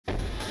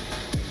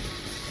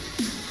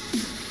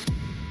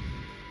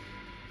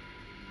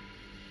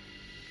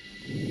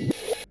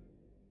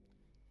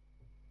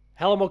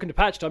Hello and welcome to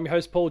Patched. I'm your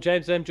host, Paul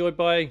James, and I'm joined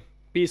by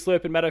Beer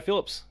Slurp and Matto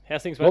Phillips.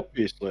 How's things, mate? What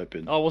beer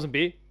slurping? Oh, it wasn't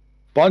beer?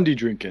 Bundy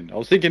drinking. I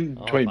was thinking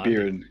between Bundy.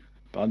 beer and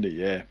Bundy,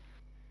 yeah.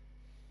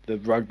 The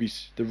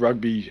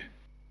rugby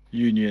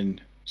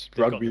union, rugby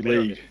got the better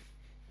of league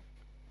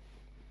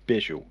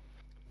special.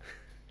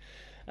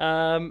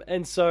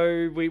 And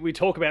so we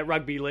talk about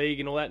rugby league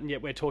and all that, and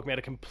yet we're talking about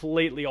a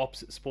completely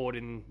opposite sport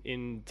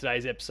in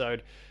today's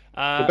episode.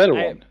 The better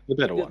one. The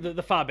better one.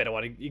 The far better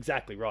one.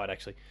 Exactly right,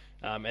 actually.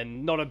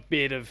 And not a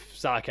bit of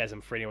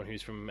sarcasm for anyone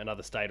who's from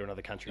another state or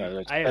another country.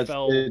 No,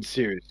 AFL, that's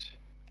serious.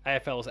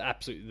 AFL is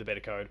absolutely the better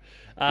code.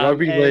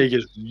 Rugby league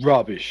is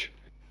rubbish.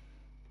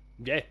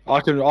 Yeah.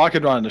 I can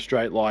run in a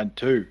straight line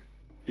too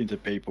into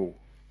people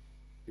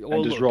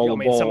and just roll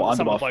the ball some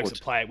under of my the blokes foot.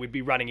 that play it, we'd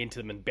be running into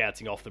them and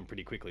bouncing off them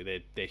pretty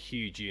quickly. They're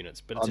huge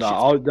units, but it's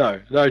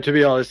No. To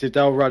be honest, if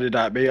they were running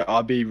at me,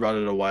 I'd be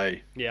running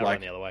away. Yeah, like,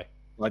 run the other way.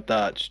 Like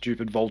that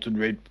stupid Volton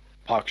Reed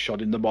puck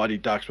shot in the Mighty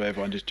Ducks where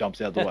everyone just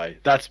jumps out the way.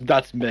 That's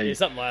me. Yeah,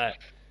 something like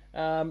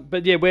that.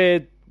 But yeah,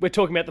 we're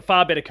talking about the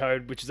far better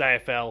code, which is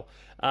AFL,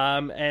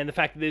 and the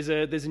fact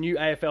that there's a new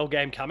AFL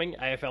game coming,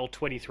 AFL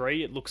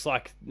 23. It looks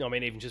like,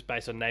 even just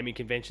based on naming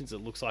conventions,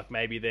 it looks like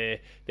maybe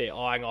they're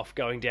eyeing off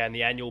going down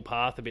the annual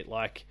path, a bit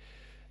like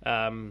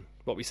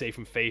what we see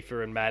from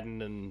FIFA and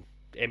Madden and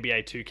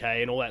NBA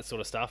 2K and all that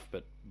sort of stuff.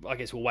 But I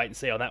guess we'll wait and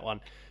see on that one.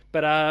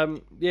 But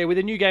yeah, with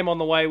a new game on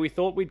the way, we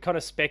thought we'd kind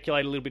of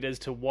speculate a little bit as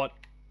to what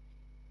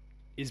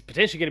is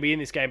potentially going to be in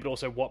this game, but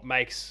also what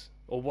makes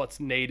or what's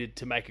needed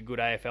to make a good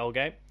AFL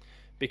game.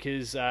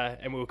 Because,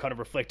 and we were kind of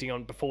reflecting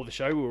on, before the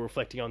show, we were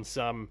reflecting on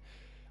some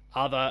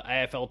other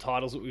AFL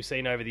titles that we've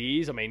seen over the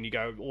years. I mean, you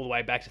go all the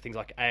way back to things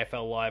like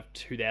AFL Live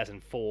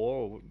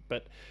 2004,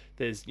 but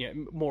there's,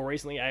 more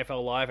recently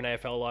AFL Live and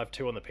AFL Live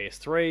 2 on the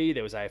PS3.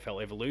 There was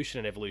AFL Evolution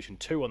and Evolution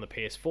 2 on the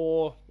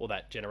PS4, or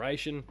that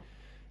generation.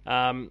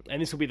 And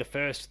this will be the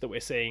first that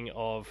we're seeing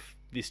of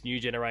this new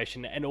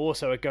generation, and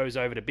also it goes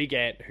over to Big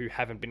Ant, who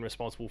haven't been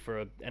responsible for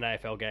an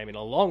AFL game in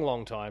a long,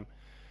 long time,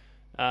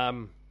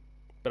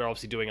 but are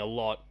obviously doing a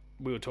lot.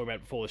 We were talking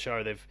about before the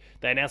show,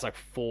 they announced like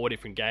 4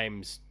 different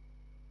games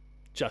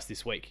just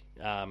this week,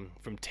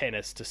 from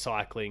tennis to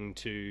cycling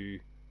to,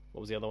 what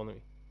was the other one?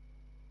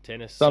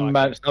 Tennis,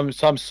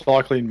 some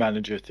cycling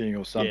manager thing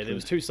or something. Yeah, there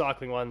was 2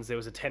 cycling ones, there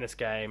was a tennis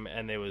game,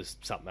 and there was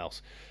something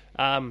else.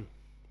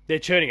 They're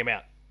churning them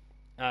out,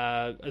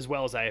 as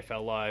well as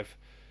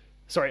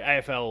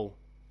AFL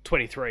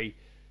 23.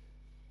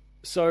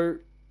 So,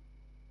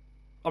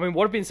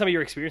 what have been some of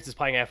your experiences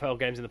playing AFL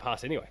games in the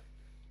past anyway?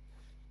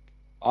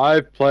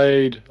 I've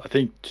played, I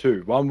think,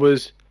 2. One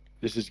was,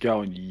 this is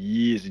going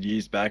years and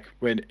years back,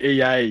 when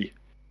EA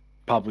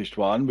published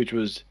one, which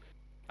was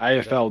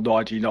AFL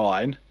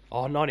 99.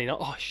 Oh, 99.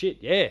 Oh, shit.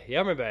 Yeah, I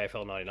remember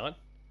AFL 99.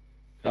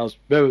 That was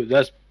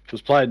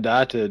playing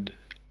that, and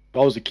I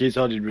was a kid,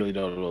 so I didn't really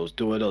know what I was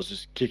doing. I was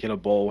just kicking a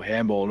ball,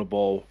 handballing a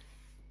ball,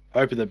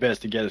 hoping the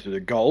best to get us through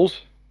the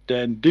goals.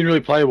 Then didn't really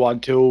play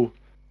one till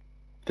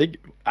I think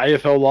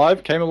AFL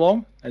Live came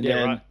along, and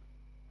then right.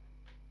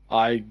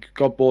 I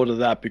got bored of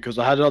that because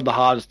I had it on the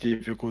hardest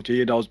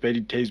difficulty, and I was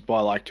beating teams by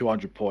like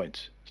 200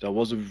 points. So it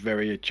was a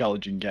very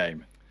challenging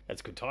game.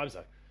 That's good times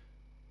though.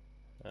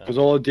 Because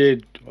all I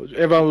did,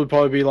 everyone would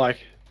probably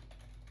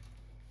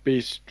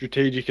be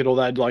strategic and all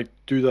that, like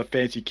do the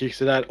fancy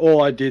kicks and that.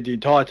 All I did the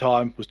entire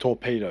time was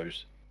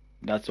torpedoes.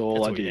 That's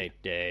all I did.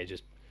 Yeah,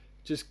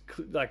 just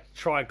like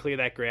try and clear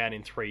that ground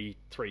in three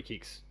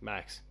kicks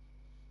max.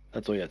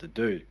 That's all you have to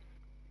do.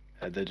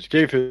 And then just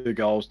kick through the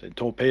goals, then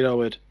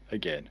torpedo it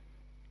again.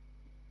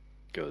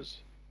 Because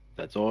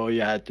that's all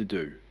you had to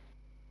do.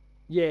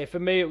 Yeah, for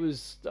me it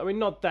was,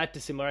 not that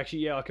dissimilar. Actually,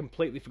 yeah, I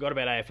completely forgot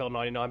about AFL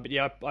 99, but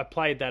yeah, I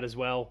played that as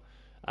well.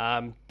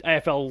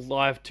 AFL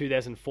Live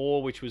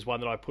 2004, which was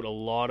one that I put a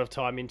lot of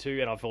time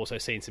into, and I've also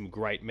seen some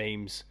great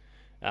memes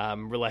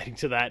relating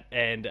to that,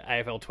 and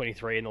AFL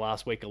 23 in the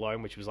last week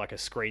alone, which was like a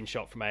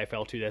screenshot from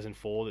AFL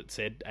 2004 that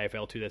said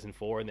AFL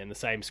 2004, and then the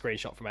same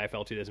screenshot from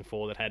AFL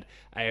 2004 that had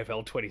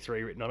AFL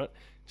 23 written on it,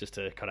 just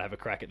to kind of have a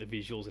crack at the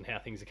visuals and how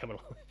things are coming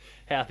along,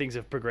 how things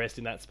have progressed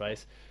in that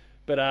space.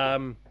 But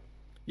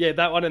yeah,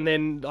 that one, and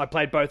then I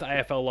played both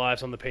AFL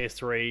Lives on the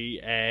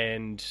PS3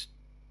 and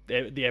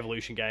the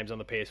Evolution games on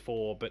the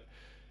PS4, but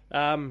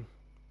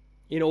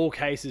in all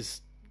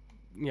cases,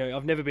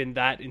 I've never been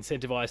that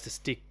incentivized to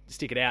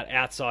stick it out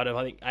outside of,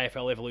 I think,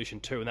 AFL Evolution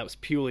 2, and that was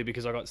purely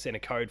because I got sent a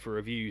code for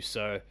review,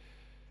 so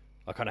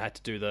I kind of had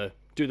to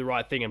do the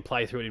right thing and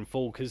play through it in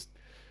full, because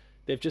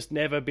they've just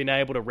never been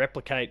able to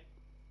replicate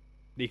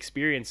the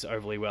experience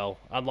overly well,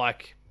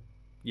 unlike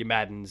your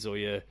Maddens or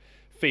your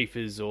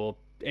FIFAs or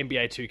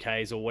NBA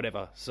 2Ks or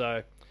whatever.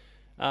 So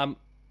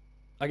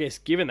I guess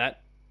given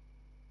that,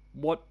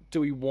 what do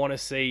we want to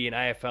see in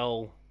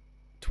AFL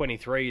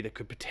 23 that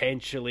could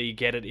potentially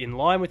get it in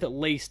line with at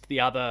least the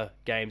other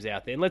games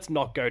out there? And let's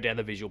not go down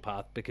the visual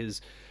path,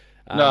 because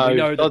we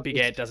know that Big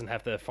Ant doesn't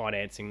have the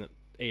financing that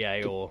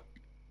EA or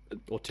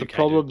 2K The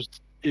problem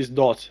is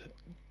not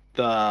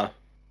the,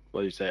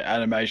 what do you say,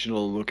 animation or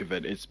the look of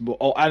it. It's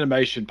more,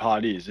 animation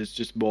part is. It's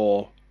just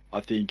more, I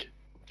think,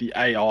 the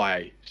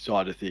AI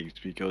side of things,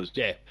 because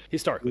Yeah,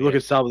 historically. you look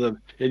at some of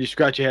them and you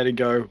scratch your head and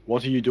go,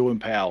 "What are you doing,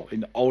 pal?"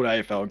 In old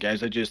AFL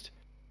games, they just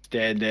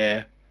stand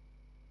there,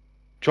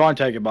 try and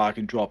take a mark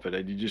and drop it,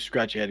 and you just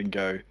scratch your head and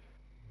go,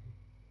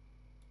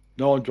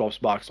 "No one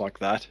drops marks like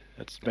that.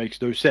 That makes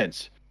no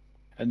sense."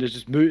 And there's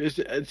just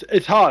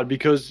it's hard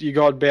because you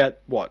got about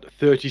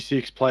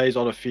 36 players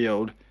on a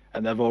field,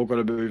 and they've all got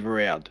to move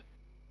around,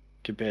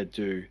 compared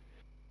to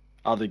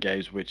other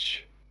games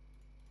which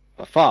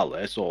are far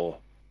less or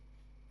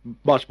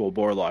much more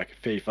boring, like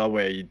FIFA,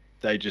 where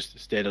they just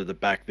stand at the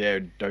back there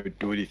and don't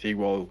do anything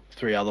while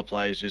three other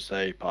players just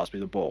say, "Pass me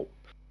the ball."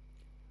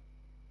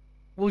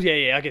 Well,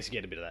 yeah, I guess you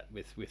get a bit of that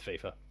with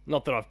FIFA.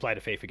 Not that I've played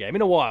a FIFA game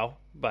in a while,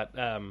 but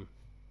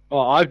Oh,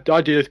 I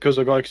did it because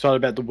I got excited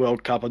about the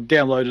World Cup. I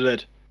downloaded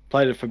it,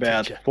 played it for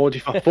about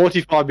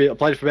 45 minutes. I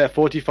played it for about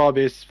 45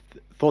 minutes.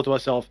 Thought to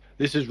myself,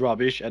 "This is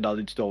rubbish," and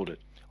uninstalled it.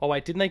 Oh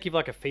wait, didn't they give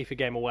like a FIFA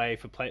game away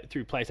for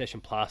through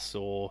PlayStation Plus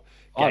or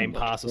Game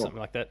Pass or something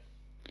like that?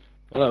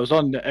 Well, it was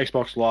on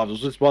Xbox Live. It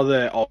was just one of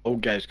their old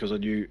games because I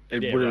knew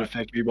it wouldn't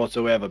affect me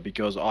whatsoever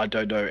because I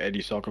don't know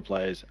any soccer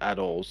players at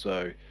all.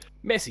 So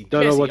Messi,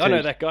 I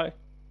know that guy.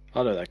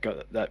 I know that guy,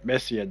 that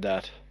Messi and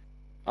that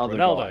other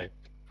Ronaldo. guy,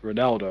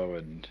 Ronaldo,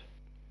 and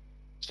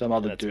some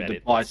other dude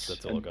that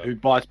bites who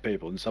bites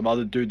people, and some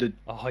other dude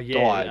that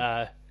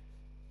died.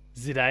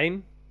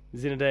 Zinedine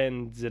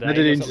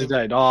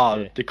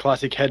Zidane. The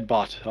classic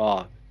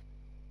headbutt.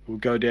 Will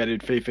go down in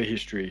FIFA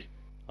history,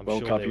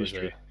 World Cup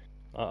history.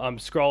 I'm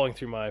scrolling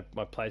through my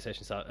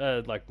PlayStation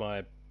site, like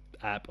my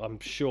app. I'm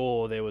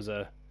sure there was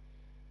a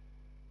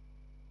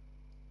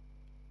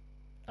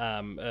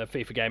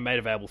FIFA game made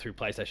available through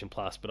PlayStation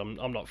Plus, but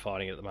I'm not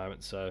finding it at the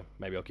moment, so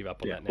maybe I'll give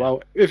up on that now.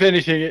 Well, if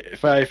anything,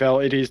 for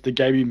AFL, it is the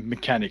gaming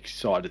mechanics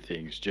side of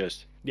things.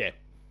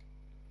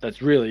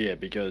 That's really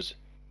it, because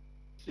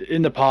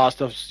in the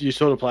past, you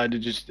sort of played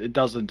it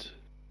doesn't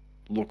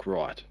look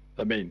right.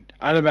 I mean,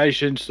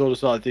 animation sort of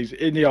side of things,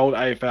 in the old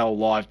AFL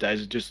live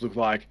days, it just looked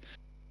like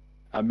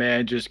a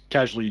man just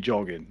casually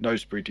jogging, no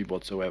sprinting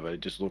whatsoever. It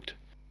just looked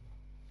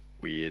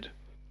weird.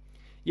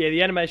 Yeah,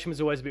 the animation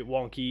was always a bit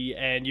wonky,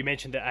 and you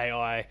mentioned the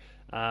AI.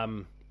 I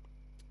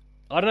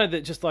don't know,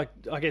 that just like,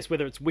 I guess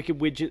whether it's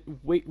Wicked Witch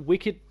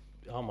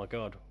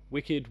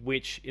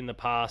in the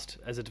past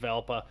as a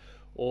developer,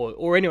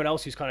 or anyone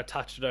else who's kind of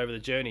touched it over the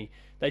journey,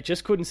 they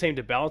just couldn't seem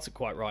to balance it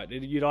quite right.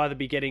 You'd either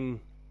be getting,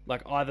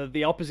 like, either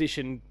the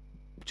opposition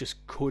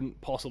just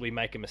couldn't possibly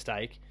make a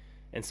mistake,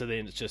 and so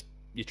then it's just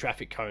your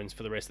traffic cones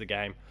for the rest of the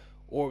game,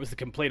 or it was the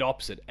complete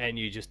opposite, and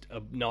you just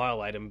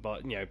annihilate them by,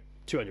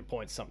 200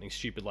 points, something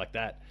stupid like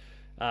that.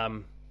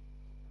 And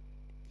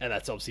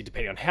that's obviously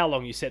depending on how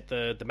long you set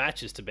the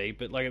matches to be,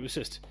 but like, it was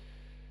just,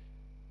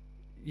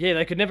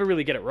 they could never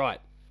really get it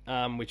right,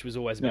 which was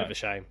always a bit of a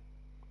shame.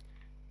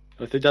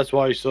 I think that's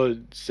why you sort of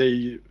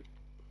see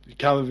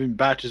come in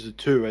batches of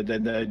 2, and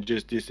then they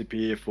just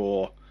disappear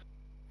for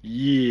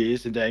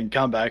years, and then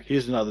come back,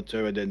 here's another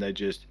 2, and then they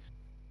just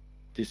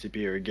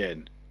disappear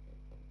again.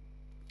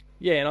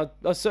 Yeah, and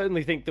I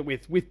certainly think that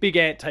with Big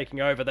Ant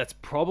taking over, that's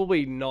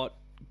probably not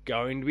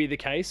going to be the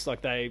case.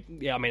 Like,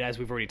 as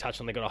we've already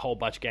touched on, they've got a whole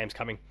bunch of games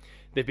coming.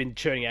 They've been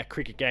churning out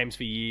cricket games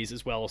for years,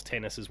 as well as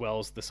tennis, as well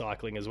as the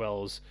cycling, as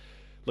well as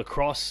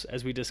lacrosse,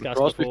 as we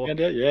discussed before.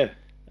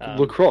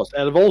 Lacrosse,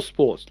 out of all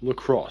sports,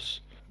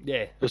 lacrosse.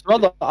 Yeah. There's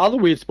other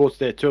weird sports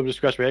there too. I'm just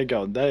scratching my head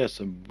going, they are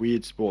some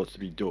weird sports to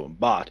be doing.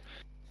 But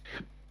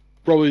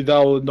probably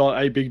they were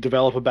not a big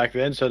developer back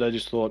then, so they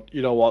just thought,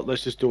 you know what,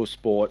 let's just do a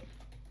sport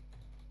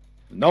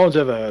no one's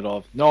ever heard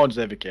of, no one's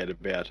ever cared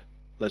about.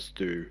 Let's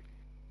do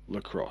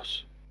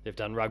lacrosse. They've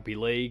done rugby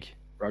league.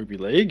 Rugby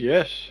league,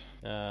 yes.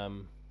 What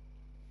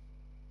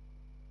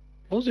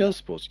was the other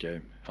sports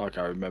game? I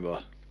can't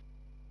remember.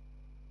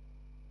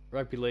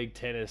 Rugby league,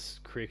 tennis,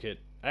 cricket,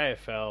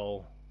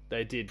 AFL.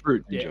 They did.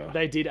 Fruit Ninja.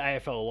 They did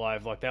AFL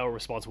Live. Like, they were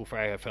responsible for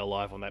AFL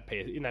Live on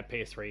in that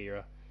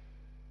PS3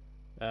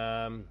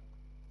 era.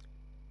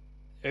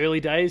 Early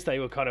days, they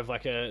were kind of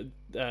like a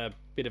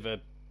bit of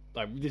a,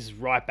 like, this is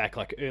right back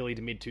like early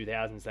to mid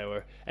 2000s. They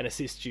were an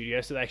assist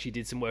studio, so they actually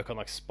did some work on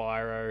like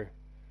Spyro,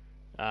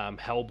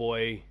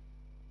 Hellboy,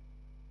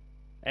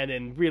 and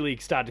then really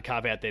started to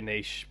carve out their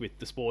niche with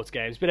the sports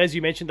games. But as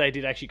you mentioned, they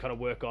did actually kind of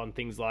work on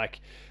things like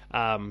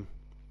Fruit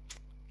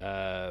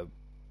Ninja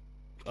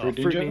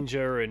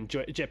and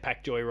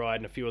Jetpack Joyride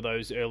and a few of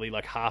those early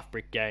like half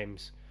brick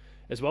games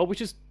as well, which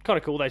is kind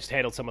of cool. They just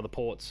handled some of the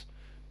ports,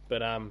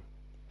 but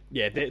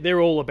they're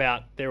all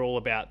about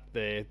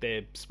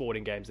their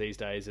sporting games these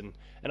days, and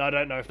I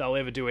don't know if they'll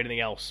ever do anything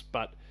else.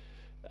 But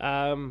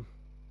I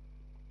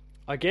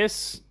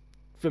guess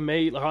for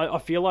me, like, I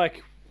feel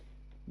like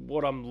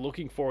what I'm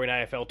looking for in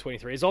AFL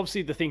 23 is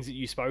obviously the things that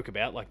you spoke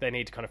about. Like, they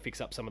need to kind of fix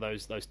up some of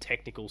those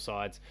technical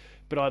sides,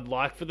 but I'd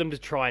like for them to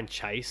try and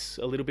chase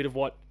a little bit of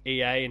what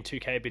EA and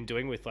 2K have been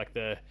doing with like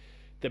the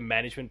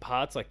management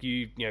parts. Like,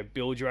 you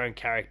build your own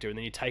character and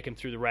then you take them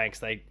through the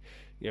ranks.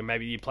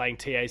 Maybe you're playing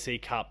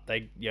TAC Cup.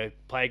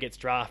 Player gets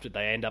drafted.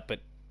 They end up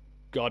at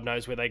God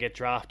knows where they get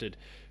drafted.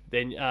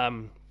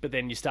 Then, but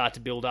then you start to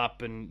build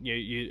up, and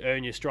you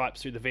earn your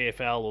stripes through the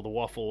VFL or the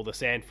Waffle or the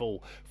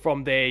Sandful.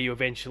 From there, you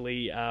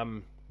eventually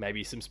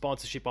maybe some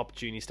sponsorship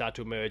opportunities start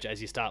to emerge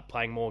as you start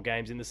playing more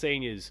games in the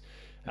seniors.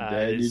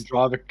 Then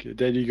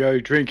you go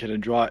drinking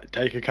and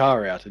take a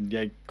car out and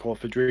get caught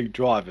for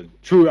driving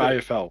through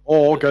AFL,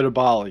 or go to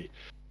Bali.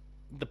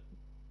 The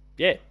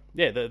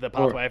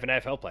pathway of an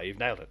AFL player. You've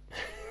nailed it.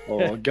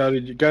 Or go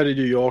to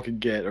New York and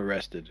get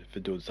arrested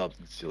for doing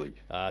something silly.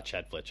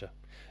 Chad Fletcher.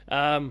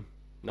 I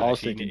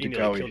was thinking he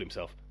nearly killed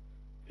himself.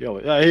 He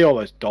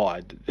almost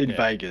died in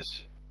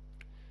Vegas.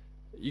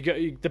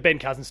 The Ben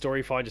Cousins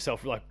story. Find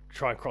yourself like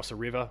try and cross a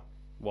river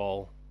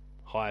while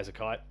high as a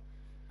kite.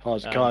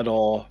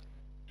 Or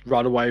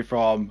run away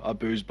from a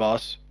booze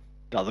bus.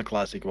 Another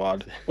classic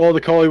one. Or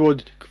the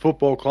Collingwood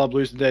Football Club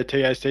losing their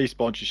TAC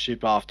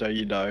sponsorship after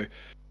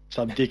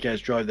some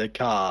dickheads drove their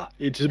car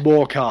into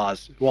more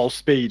cars while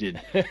speeding.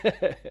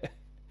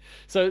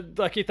 So,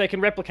 like, if they can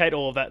replicate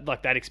all of that,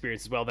 like that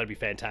experience as well, that'd be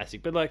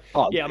fantastic. But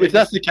if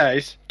that's the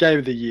case, game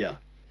of the year,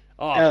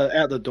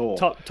 out the door,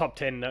 top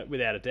 10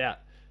 without a doubt.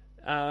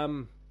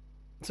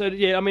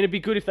 It'd be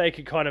good if they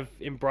could kind of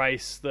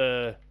embrace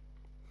the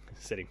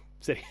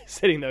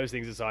setting those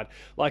things aside,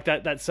 like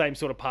that same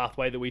sort of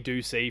pathway that we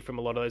do see from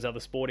a lot of those other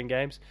sporting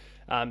games.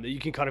 That you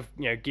can kind of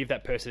give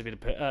that person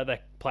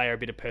that player a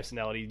bit of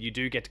personality. You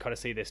do get to kind of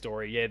see their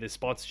story. Yeah, there's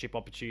sponsorship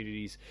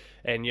opportunities,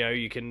 and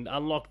you can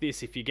unlock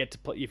this if you get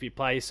to if you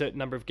play a certain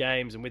number of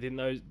games, and within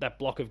that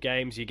block of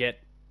games you get,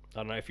 I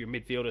don't know, if you're a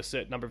midfielder, a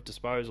certain number of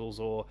disposals,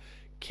 or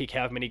kick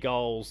however many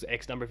goals,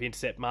 X number of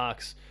intercept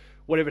marks,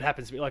 whatever it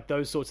happens to be, like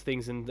those sorts of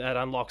things, and that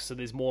unlocks. So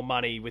there's more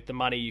money. With the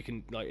money, you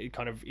can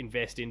kind of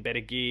invest in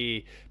better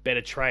gear,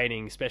 better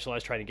training,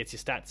 specialized training, gets your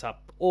stats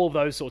up. All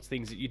those sorts of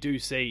things that you do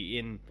see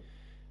in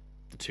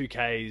the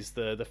 2Ks,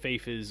 the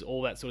FIFAs,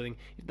 all that sort of thing.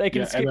 They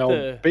can skip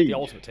the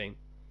Ultimate Team.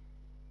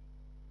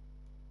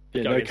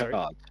 Yeah, no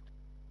cards.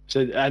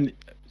 And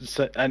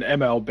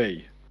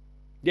MLB.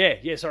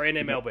 Sorry, an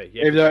MLB.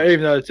 Yeah.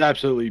 Even though it's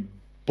absolutely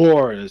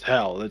boring as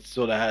hell, it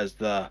sort of has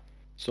the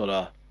sort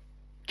of.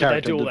 They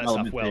do all that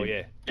stuff well,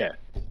 thing. Yeah.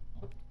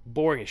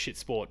 Boring as shit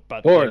sport,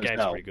 but the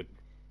game's pretty good.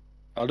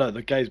 Oh no,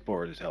 the game's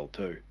boring as hell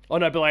too. Oh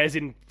no, but as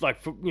in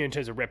in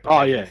terms of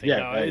replicating.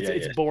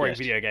 It's a boring yes.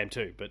 video game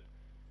too, but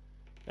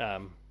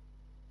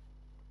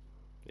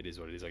it is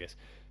what it is, I guess.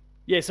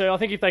 Yeah, so I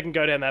think if they can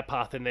go down that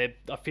path, and I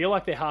feel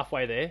like they're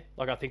halfway there.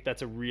 Like, I think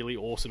that's a really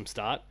awesome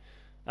start.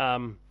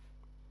 The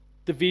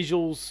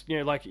visuals,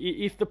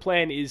 if the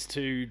plan is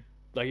to,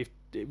 if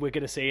we're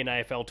going to see an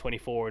AFL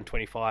 24 and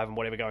 25 and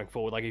whatever going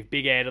forward, like if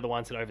Big Ant are the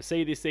ones that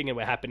oversee this thing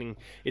and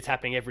it's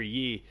happening every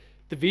year,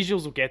 the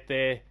visuals will get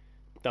there.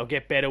 They'll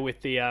get better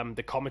with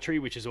the commentary,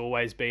 which has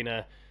always been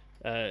a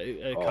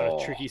kind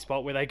of tricky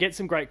spot where they get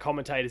some great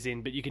commentators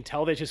in, but you can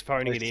tell they're just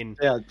phoning it in.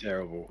 They're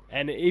terrible.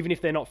 And even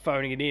if they're not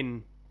phoning it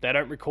in, they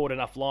don't record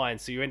enough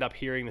lines, so you end up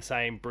hearing the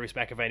same Bruce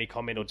McAvaney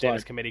comment or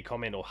Dennis Cometti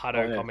comment or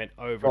Hutto comment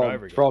over and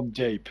over again. From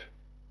deep.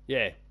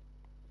 Yeah.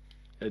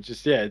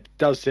 It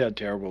does sound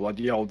terrible. Like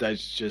the old days,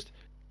 it's just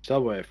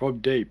somewhere from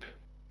deep.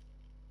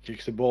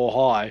 Kicks the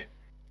ball high.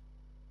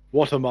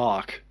 What a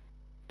mark.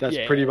 That's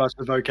pretty much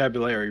the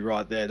vocabulary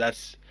right there.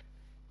 That's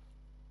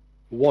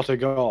what a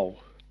goal.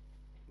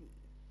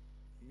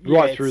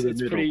 Right through the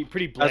middle. It's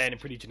pretty bland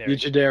and pretty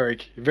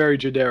generic. Very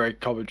generic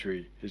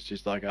commentary. It's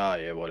just like,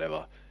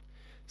 whatever.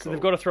 So they've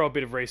got to throw a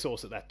bit of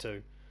resource at that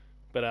too.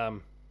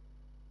 But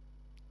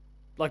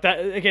like that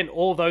again,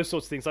 all those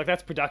sorts of things, like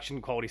that's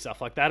production quality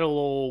stuff. Like that'll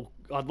all,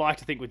 I'd like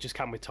to think, would just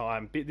come with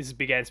time. This is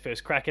Big Ant's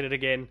first crack at it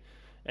again,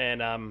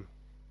 and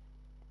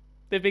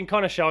they've been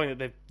kind of showing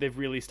that they've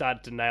really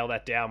started to nail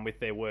that down with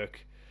their work.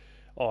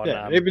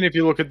 Even if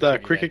you look at the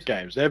cricket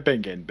games, they've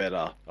been getting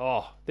better.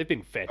 Oh, they've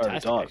been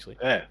fantastic actually.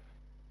 Yeah.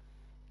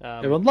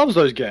 Everyone loves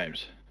those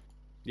games.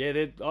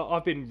 Yeah,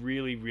 I've been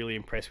really, really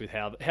impressed with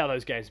how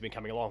those games have been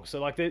coming along. So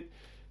like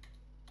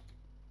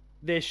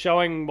they're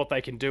showing what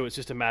they can do. It's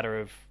just a matter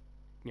of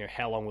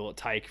how long will it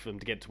take for them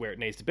to get to where it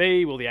needs to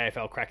be? Will the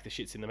AFL crack the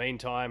shits in the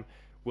meantime?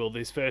 Will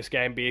this first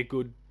game be a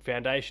good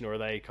foundation, or are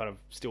they kind of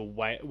still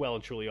well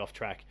and truly off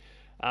track?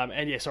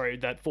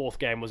 That fourth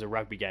game was a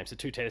rugby game. So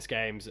 2 tennis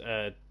games,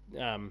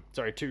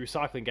 2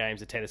 cycling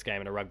games, a tennis game,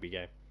 and a rugby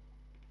game.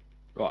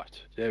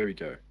 Right, there we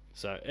go.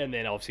 So, and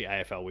then obviously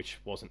AFL, which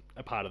wasn't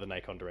a part of the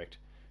NACON Direct.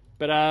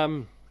 But,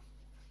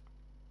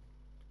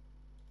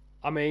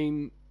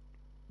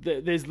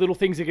 there's little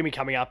things that are going to be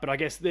coming up, but I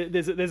guess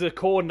there's a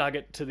core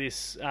nugget to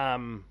this,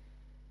 to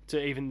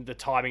even the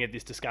timing of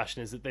this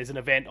discussion, is that there's an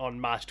event on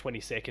March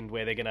 22nd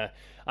where they're going to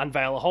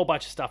unveil a whole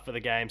bunch of stuff for the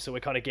game, so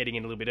we're kind of getting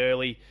in a little bit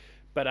early.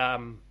 But,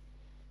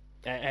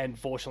 and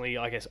fortunately,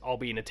 I guess I'll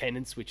be in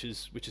attendance, which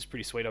is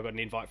pretty sweet. I got an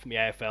invite from the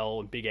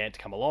AFL and Big Ant to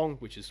come along,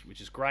 which is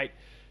great.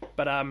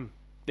 But,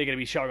 they're going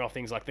to be showing off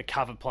things like the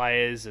cover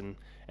players and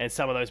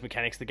some of those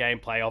mechanics, the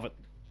gameplay of it,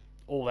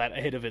 all that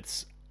ahead of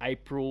its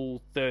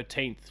April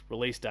 13th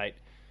release date.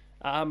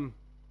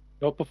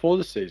 Not before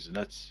the season.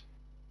 That's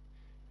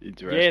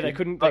interesting. Yeah, they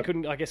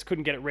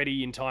couldn't get it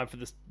ready in time for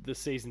the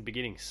season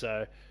beginning.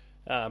 So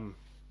I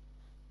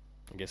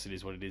guess it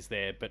is what it is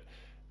there. But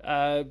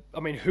I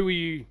mean, who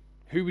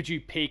would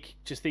you pick?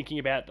 Just thinking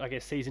about, I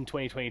guess, season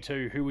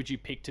 2022. Who would you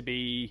pick to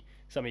be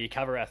some of your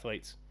cover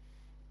athletes?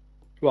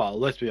 Well,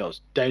 let's be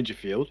honest.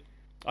 Dangerfield,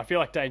 I feel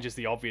like Danger's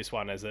the obvious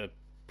one as a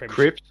premiership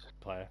Cripps,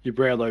 player, your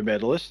Brownlow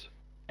medalist.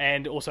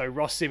 and also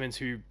Ross Simmons,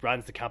 who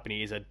runs the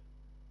company, is a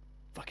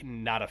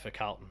fucking nutter for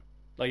Carlton.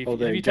 Like, Oh,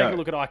 there have you you taken go. a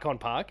look at Icon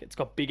Park? It's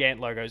got big ant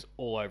logos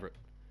all over it.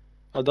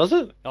 Oh, does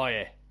it? Oh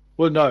yeah,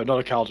 Well, no, not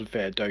a Carlton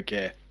fan. Don't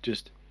care.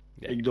 Just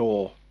Yeah.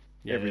 ignore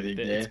yeah. everything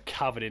It's there.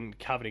 covered in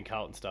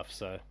Carlton stuff.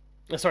 So,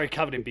 sorry,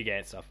 covered in big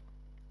ant stuff.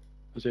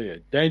 So yeah,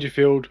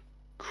 Dangerfield,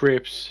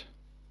 Cripps.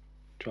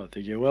 Trying to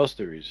think who else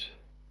there is.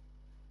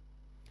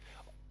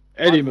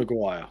 Eddie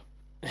Maguire.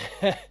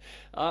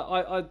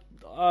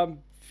 I'm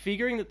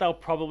figuring that they'll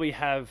probably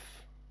have.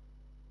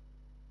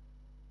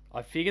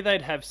 I figure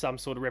they'd have some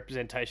sort of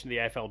representation of the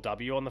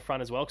AFLW on the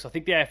front as well, because I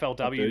think the AFLW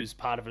Okay. is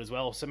part of it as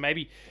well. So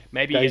maybe you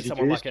get Daisy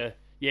someone Pearce?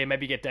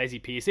 maybe get Daisy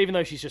Pearce, even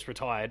though she's just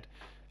retired.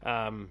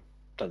 Doesn't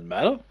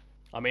matter.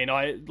 I mean,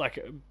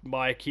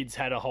 my kids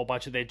had a whole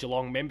bunch of their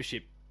Geelong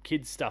membership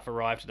kids stuff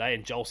arrive today,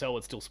 and Joel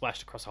Selwood still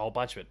splashed across a whole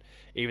bunch of it,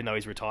 even though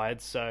he's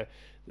retired. So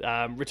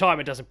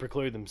retirement doesn't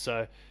preclude them.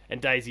 So, and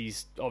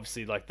Daisy's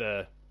obviously like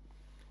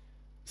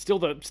still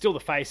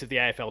the face of the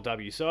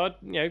AFLW. So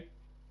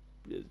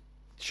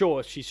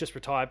sure, she's just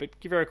retired, but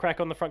give her a crack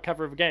on the front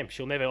cover of a game.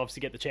 She'll never obviously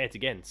get the chance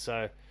again.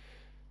 So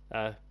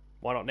why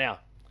not now?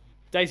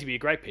 Daisy would be a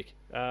great pick.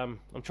 I'm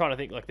trying to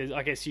think, like,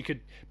 I guess you could,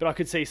 but I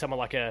could see someone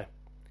like a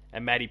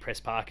Maddie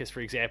Press-Parkes,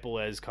 for example,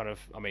 as kind of,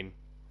 I mean,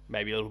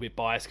 maybe a little bit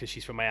biased because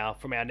she's from our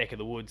neck of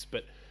the woods,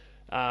 but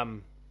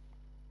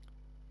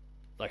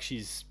like,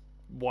 she's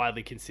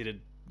widely considered,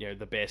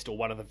 the best or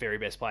one of the very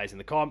best players in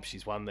the comp.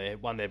 She's won their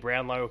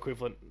Brownlow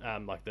equivalent,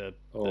 like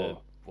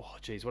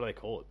what do they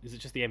call it? Is it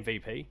just the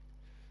MVP?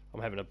 I'm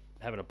having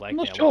a blank I'm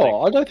now. not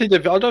sure. I don't think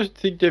they've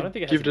think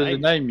it has given a it a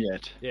name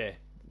yet. Yeah,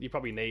 you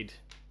probably need.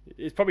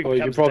 It's probably Or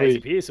you becomes could the Daisy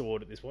probably- Pearce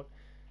Award at this point.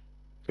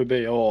 Could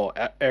be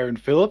Aaron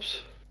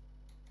Phillips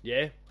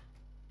Yeah,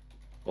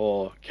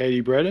 or Katie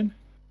Brennan.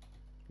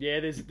 yeah.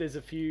 There's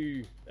a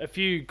few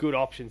good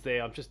options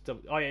there. I'm just they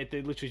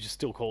literally just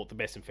still call it the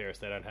best and fairest.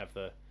 They don't have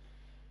the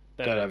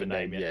Don't have a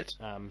name yet.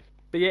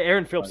 But yeah,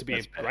 Erin Phillips would be a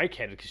That's fair. great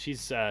candidate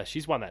because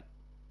she's won that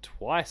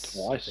twice.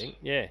 I think.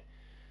 Yeah.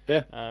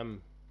 Yeah.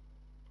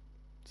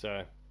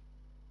 So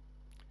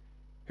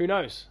who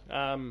knows?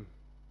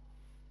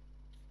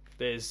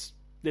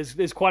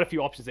 There's quite a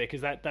few options there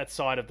because that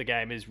side of the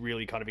game is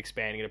really kind of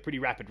expanding at a pretty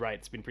rapid rate.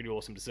 It's been pretty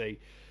awesome to see.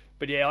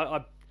 But yeah,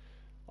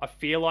 I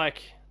feel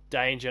like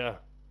Danger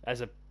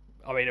as a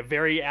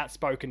very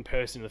outspoken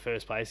person in the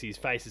first place. His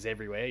face is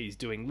everywhere. He's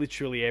doing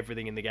literally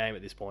everything in the game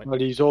at this point.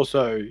 But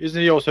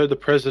isn't he also the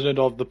president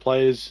of the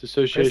Players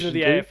Association? President of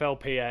the too?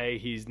 AFLPA.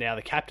 He's now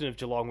the captain of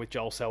Geelong with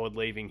Joel Selwood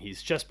leaving.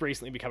 He's just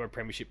recently become a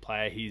premiership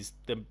player. He's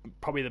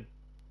probably the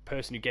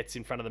person who gets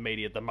in front of the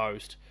media the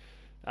most.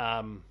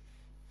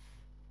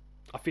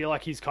 I feel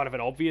like he's kind of an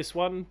obvious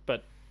one,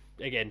 but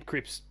again,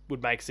 Cripps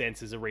would make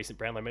sense as a recent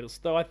Brownlow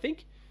medalist. Though I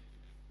think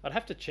I'd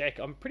have to check.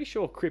 I'm pretty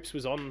sure Cripps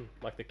was on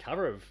like the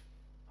cover of.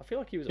 I feel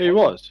like he was. He on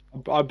was.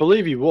 I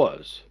believe he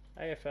was.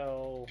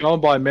 AFL. Going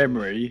by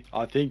memory,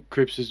 I think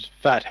Cripps's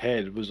fat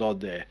head was on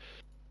there.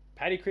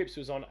 Paddy Cripps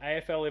was on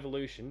AFL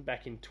Evolution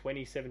back in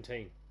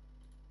 2017.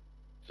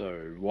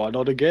 So why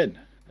not again?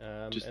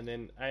 And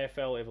then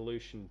AFL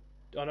Evolution.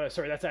 Oh no,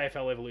 sorry, that's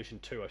AFL Evolution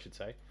 2, I should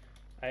say.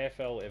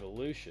 AFL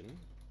Evolution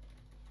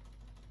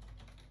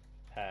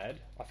had.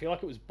 I feel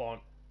like it was Bont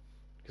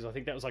because I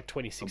think that was like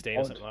 2016 or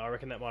Bont. something. I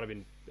reckon that might have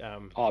been.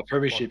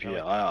 Premiership Bontempelli.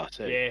 here. I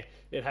see. Yeah,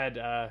 it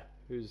had.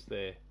 Who's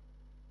there?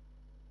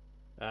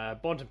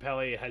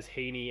 Bontempelli. It has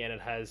Heaney and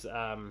it has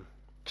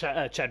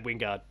Chad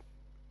Wingard.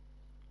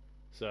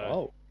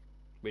 So,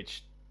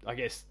 which I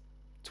guess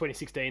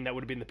 2016 that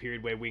would have been the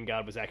period where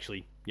Wingard was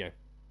actually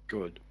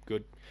Good.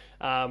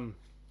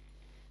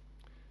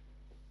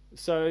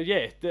 So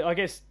yeah, I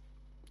guess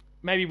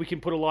maybe we can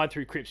put a line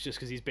through Cripps just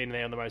because he's been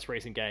there on the most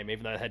recent game,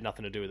 even though it had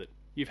nothing to do with it.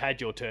 You've had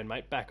your turn,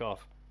 mate. Back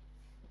off.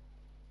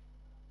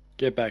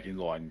 Get back in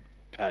line,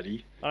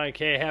 Paddy. I don't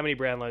care how many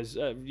Brownlows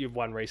you've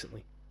won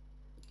recently.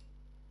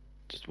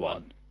 Just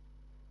one.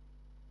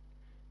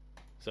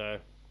 So,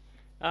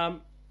 I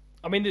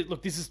mean,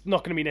 look, this is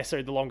not going to be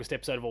necessarily the longest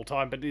episode of all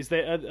time, but is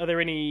there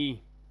anything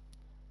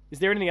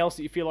else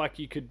that you feel like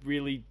you could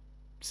really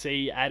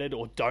see added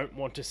or don't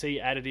want to see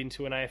added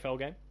into an AFL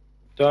game?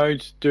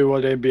 Don't do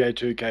what NBA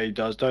 2K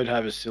does. Don't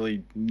have a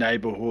silly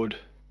neighborhood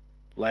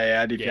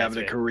layout if Yeah, you have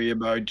that's a fair. career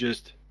mode.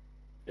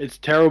 It's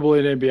terrible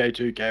in NBA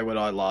 2K when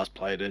I last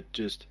played it.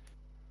 Just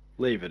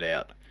leave it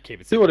out.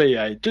 Keep it Do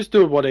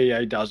simple. what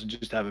EA does and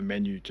just have a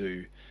menu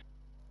to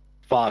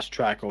fast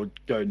track or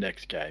go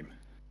next game.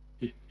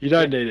 You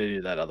don't need any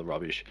of that other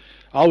rubbish.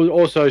 I would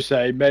also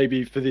say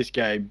maybe for this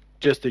game,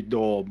 just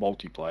ignore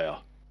multiplayer.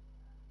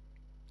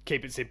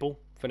 Keep it simple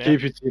for now.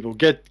 Keep it simple.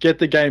 Get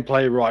the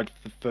gameplay right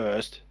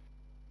first.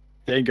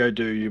 then go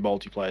do your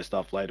multiplayer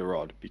stuff later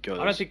on. Because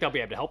I don't think they'll be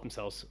able to help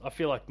themselves. I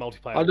feel like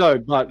multiplayer. I know,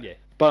 but yeah.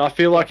 But I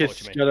feel like I know what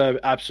it's you mean. gonna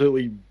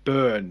absolutely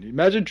burn.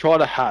 Imagine trying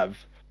to have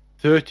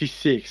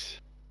 36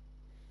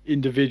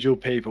 individual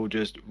people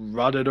just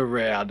running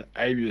around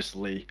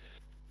aimlessly,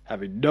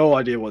 having no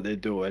idea what they're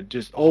doing,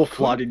 just all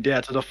flooding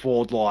down to the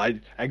forward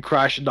line and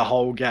crashing the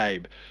whole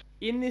game.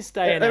 In this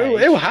day and It age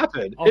will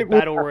happen. of It will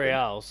battle happen.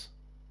 royales,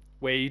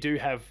 where you do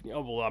have,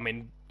 well, I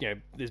mean,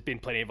 there's been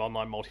plenty of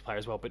online multiplayer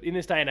as well, but in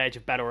this day and age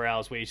of battle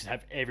royales, where you just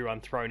have everyone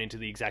thrown into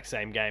the exact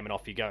same game and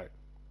off you go,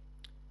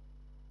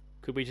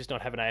 could we just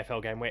not have an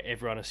AFL game where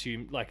everyone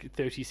assume like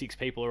 36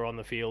 people are on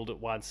the field at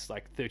once,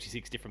 like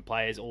 36 different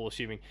players, all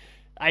assuming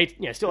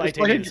still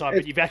 18 like either side,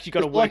 but you've actually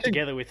got to work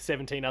together with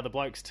 17 other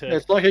blokes to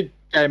It's like a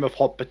game of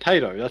hot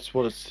potato. That's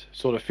what it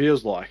sort of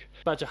feels like.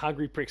 bunch of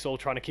hungry pricks all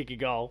trying to kick a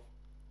goal.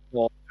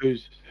 Well,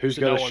 who's So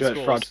got no a one shirt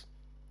scores. front?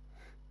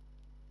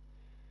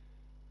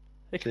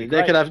 It could be They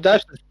great. could have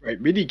that's just great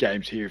mini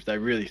games here if they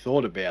really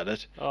thought about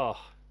it. Oh.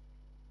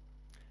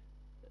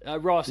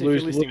 Ross, if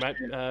Lose- you're listening, lose-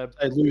 mate,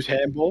 They lose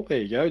handball.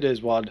 There you go.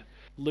 There's one.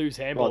 lose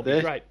handball would be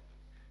there. great.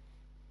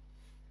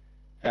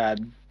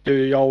 And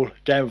do the old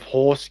game of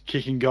horse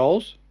kicking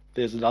goals.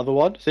 There's another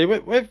one. See,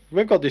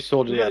 we've got this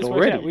sorted out Let's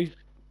work it already. out.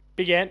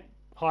 Big Ant,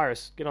 hire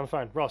us. Get on the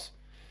phone. Ross.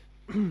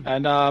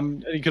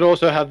 And you could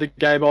also have the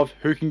game of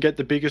who can get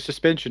the biggest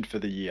suspension for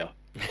the year.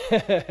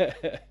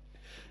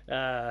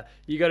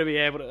 You got to be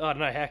able to. I don't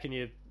know. How can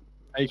you?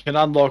 And you can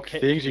unlock Can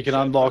things. you You can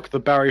show unlock the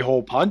Barry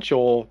Hall punch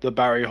or the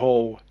Barry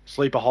Hall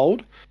sleeper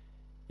hold.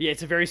 Yeah,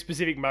 it's a very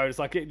specific mode. It's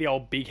like the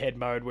old big head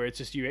mode where it's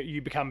just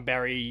you become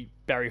Barry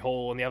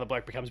Hall and the other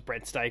bloke becomes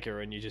Brent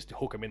Staker and you just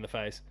hook him in the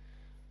face.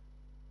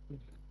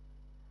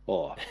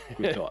 Oh,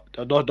 good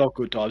time. Not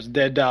good times.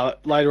 Then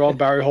later on,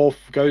 Barry Hall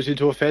goes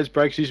into a fence,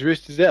 breaks his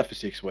wrist, is out for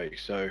 6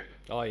 weeks. So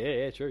Oh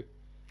yeah, true.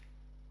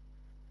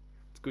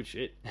 It's good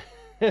shit.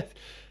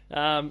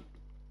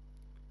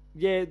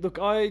 Yeah, look,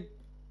 I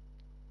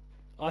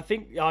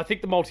think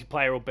the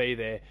multiplayer will be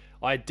there.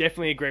 I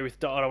definitely agree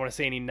with. I don't want to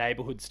see any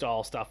neighborhood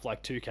style stuff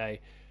like 2K.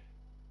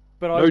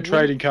 But no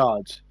trading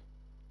cards.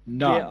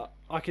 None. Yeah,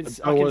 I can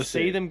wanna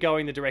see see them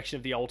going the direction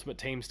of the Ultimate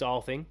Team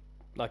style thing,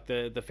 like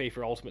the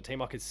FIFA Ultimate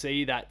Team. I could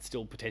see that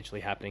still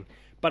potentially happening,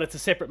 but it's a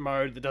separate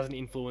mode that doesn't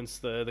influence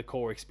the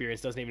core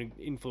experience, doesn't even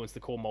influence the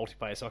core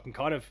multiplayer. So I can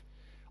kind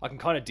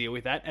of deal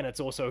with that, and it's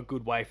also a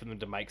good way for them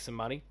to make some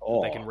money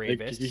that they can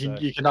reinvest.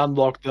 You can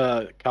unlock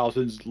the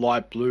Carlton's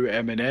light blue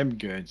M&M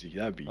Guernsey.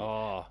 That'd be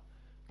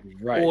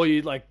great. Or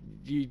you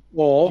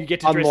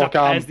get to dress unlock,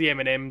 up as the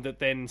M&M that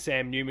then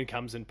Sam Newman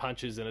comes and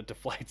punches and it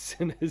deflates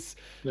and is.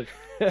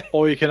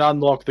 or you can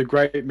unlock the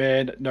great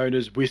man known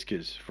as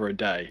Whiskers for a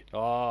day.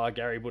 Oh,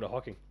 Gary Buddha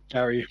Hocking.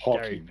 Gary Gary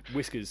Hocking.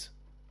 Whiskers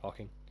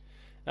Hocking.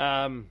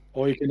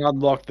 Or you can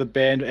unlock the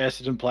banned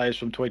Essendon players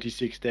from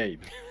 2016.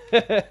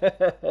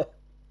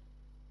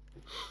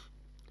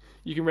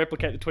 You can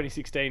replicate the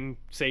 2016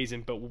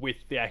 season, but with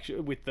the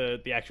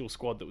actual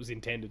squad that was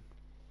intended.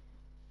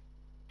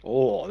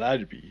 Oh,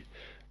 that'd be.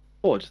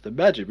 Oh, just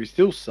imagine. We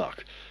still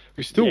suck.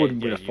 We still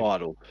wouldn't win a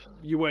final.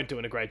 You weren't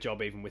doing a great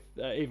job even with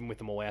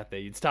them all out there.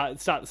 You'd start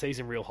the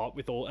season real hot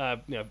with all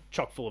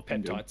chock full of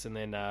peptides and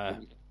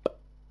then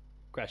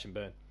crash and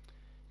burn.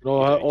 We'll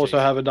also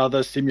have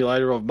another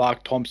simulator of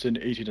Mark Thompson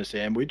eating a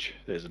sandwich.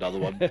 There's another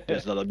one.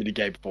 There's another mini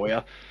game for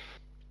you.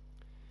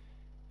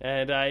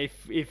 And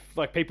if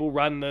like people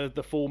run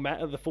the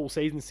full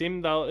season sim,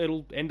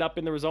 it'll end up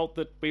in the result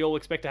that we all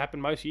expect to happen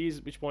most years.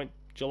 At which point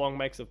Geelong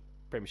makes a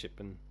premiership,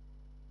 and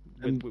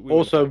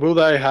also, will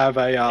they have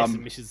a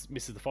misses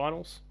the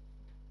finals?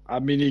 A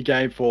mini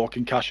game for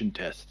concussion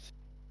tests,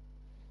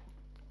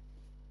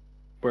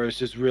 where it's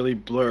just really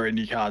blurry and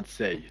you can't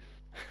see,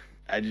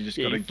 and you just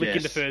got to you flick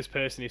guess. into first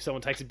person. If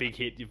someone takes a big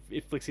hit,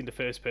 it flicks into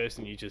first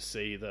person. You just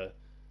see the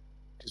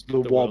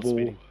world wobble,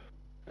 spinning.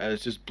 and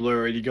it's just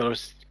blurry. And you got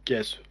to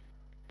guess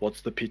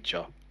what's the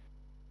picture.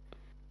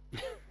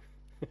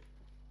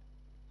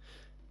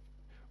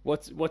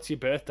 What's your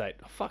birth date?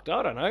 Oh, fuck,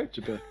 I don't know.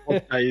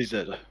 What day is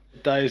it?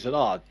 What day is it?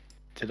 Oh,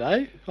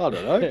 today? I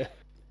don't know.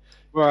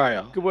 Where are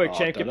you? Good work, Oh,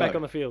 Champ. I Get don't back know.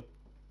 on the field.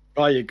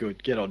 Oh, you're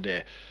good. Get on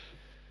there.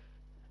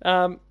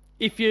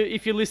 If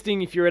you're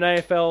listening, if you're an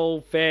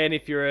AFL fan,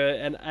 if you're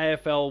an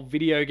AFL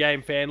video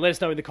game fan, let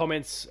us know in the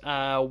comments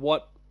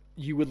what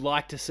you would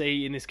like to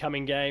see in this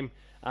coming game.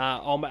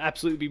 I'll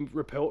absolutely be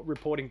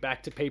reporting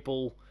back to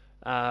people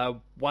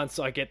once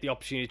I get the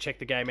opportunity to check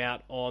the game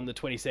out on the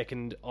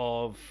 22nd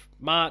of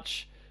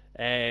March.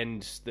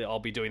 And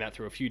I'll be doing that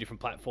through a few different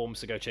platforms,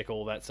 so go check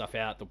all that stuff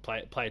out, the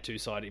Player 2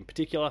 side in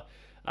particular.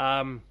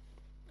 And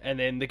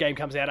then the game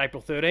comes out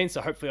April 13th,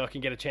 so hopefully I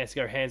can get a chance to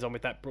go hands-on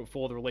with that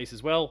before the release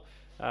as well.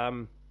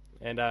 And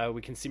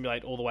we can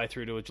simulate all the way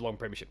through to a Geelong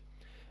Premiership.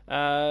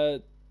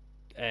 And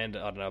I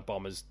don't know,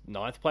 Bombers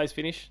 9th place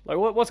finish? Like,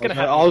 what's going to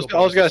happen? I was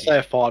going to say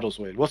a finals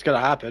win. What's going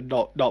to happen?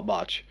 Not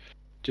much.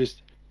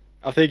 Just,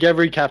 I think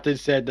every captain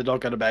said they're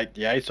not going to make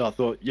the 8, so I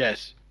thought,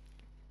 yes,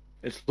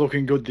 it's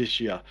looking good this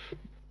year.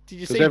 Did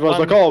you Because see everyone's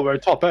one, like, oh, we're a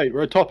top 8.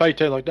 We're a top 8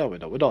 team. Like, no, we're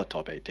not. We're not a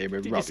top 8 team.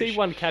 We're Did rubbish. you see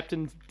one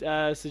captain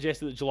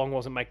suggested that Geelong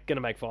wasn't going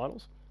to make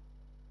finals?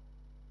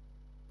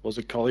 Was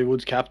it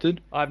Collingwood's captain?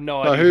 I have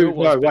no No, idea who it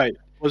was. No, but- wait.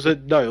 Was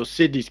it? No, it was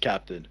Sydney's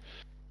captain.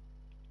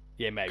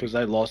 Yeah, maybe. Because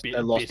they lost. They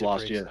lost Bitter last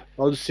pricks. year.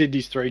 Or the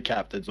Sydney's 3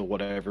 captains or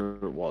whatever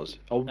it was.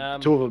 Oh,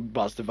 2 of them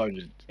must have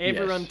voted.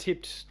 Everyone yes.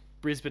 tipped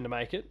Brisbane to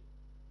make it.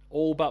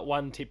 All but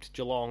one tipped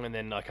Geelong, and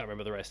then I can't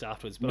remember the rest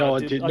afterwards. But No I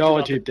one did- tipped. I No did one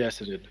like tipped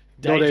Essendon. Not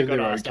Danger even got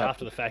their own asked after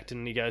captain. the fact,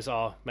 and he goes,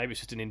 "Oh, maybe it's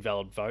just an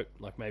invalid vote.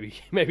 Like maybe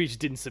he just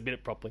didn't submit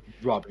it properly."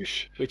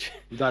 Rubbish. Which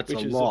That's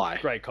which a is lie. a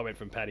great comment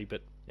from Paddy.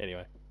 But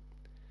anyway,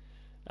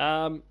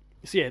 so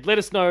yeah, let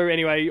us know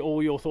anyway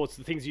all your thoughts,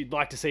 the things you'd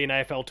like to see in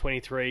AFL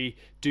 23.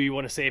 Do you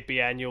want to see it be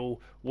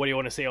annual? What do you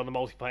want to see on the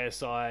multiplayer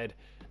side?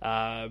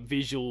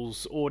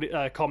 Visuals,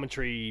 audio,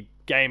 commentary,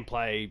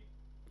 gameplay,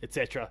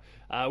 etc.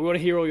 We want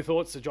to hear all your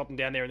thoughts, so drop them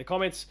down there in the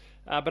comments.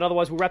 But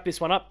otherwise, we'll wrap this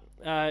one up.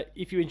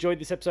 If you enjoyed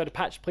this episode of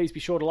Patch, please be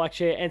sure to like,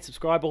 share, and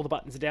subscribe. All the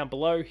buttons are down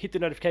below. Hit the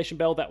notification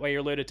bell. That way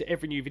you're alerted to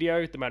every new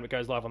video the moment it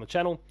goes live on the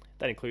channel.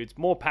 That includes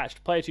more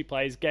Patched, Player 2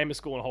 Plays, Gamer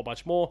School, and a whole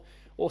bunch more.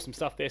 Awesome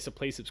stuff there, so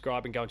please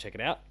subscribe and go and check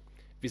it out.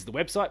 Visit the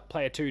website,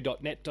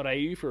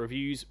 player2.net.au, for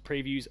reviews,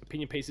 previews,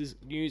 opinion pieces,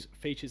 news,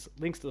 features,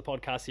 links to the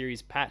podcast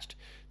series Patched,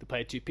 the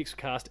Player 2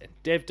 Pixelcast, and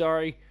Dev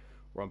Diary.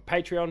 We're on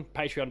Patreon,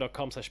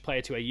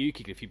 patreon.com/player2au.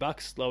 Kick it a few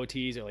bucks. Lower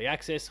tiers, early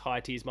access.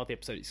 Higher tiers,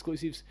 multi-episode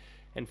exclusives.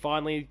 And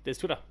finally, there's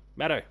Twitter.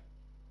 Matto.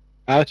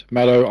 At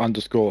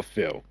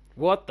Matto_Phil.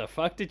 What the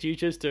fuck did you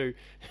just do?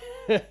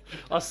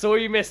 I saw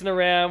you messing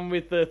around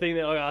with the thing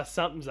that, oh,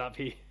 something's up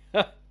here.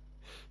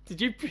 Did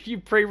you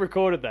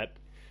pre-recorded that?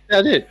 Yeah,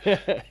 I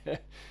did.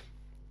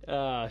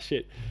 Ah,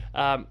 shit.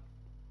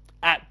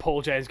 At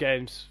Paul James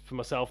Games for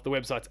myself. The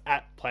website's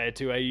at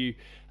Player2AU.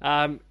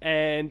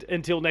 And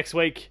until next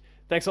week,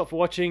 thanks a lot for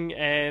watching.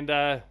 And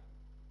I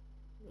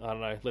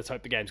don't know. Let's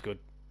hope the game's good.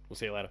 We'll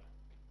see you later.